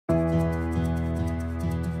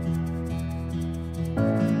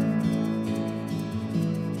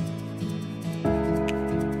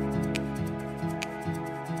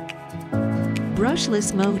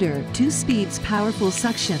Brushless motor, 2 speeds, powerful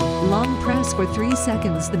suction. Long press for 3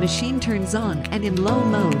 seconds, the machine turns on, and in low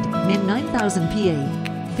mode, min 9000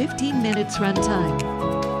 PA. 15 minutes run time.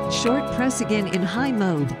 Short press again in high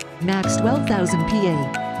mode, max 12,000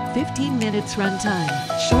 PA. 15 minutes run time.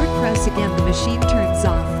 Short press again, the machine turns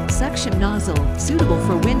off. Suction nozzle, suitable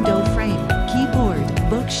for window frame, keyboard,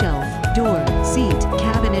 bookshelf, door, seat,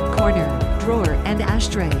 cabinet corner, drawer, and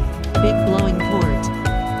ashtray. Big blowing port.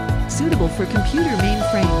 Suitable for computer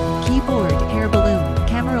mainframe, keyboard, air balloon,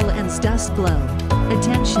 camera lens, dust blow.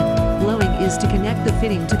 Attention! Blowing is to connect the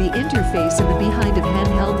fitting to the interface in the behind of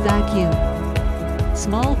handheld vacuum.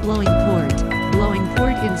 Small blowing port. Blowing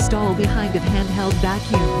port install behind of handheld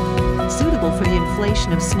vacuum. Suitable for the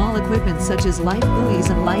inflation of small equipment such as life buoys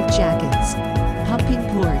and life jackets. Pumping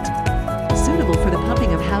port. Suitable for the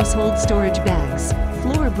pumping of household storage bags.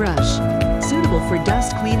 Floor brush. Suitable for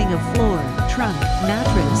dust cleaning of floor, trunk,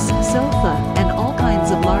 mattress, sofa, and all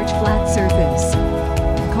kinds of large flat surface.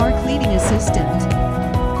 Car cleaning assistant.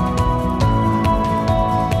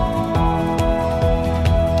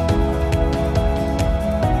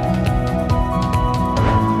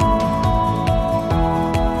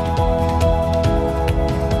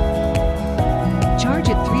 Charge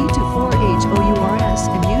it 3 to 4 hours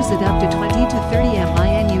and use it up to 20 to 30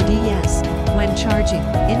 minutes. When charging,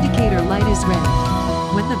 indicator light is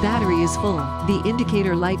red. When the battery is full, the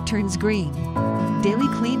indicator light turns green. Daily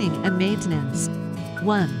cleaning and maintenance.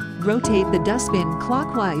 1. Rotate the dustbin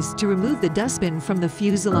clockwise to remove the dustbin from the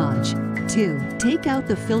fuselage. 2. Take out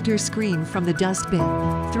the filter screen from the dustbin.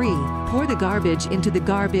 3. Pour the garbage into the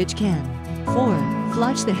garbage can. 4.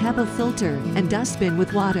 Flush the HEPA filter and dustbin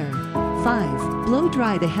with water. 5. Blow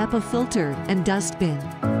dry the HEPA filter and dustbin.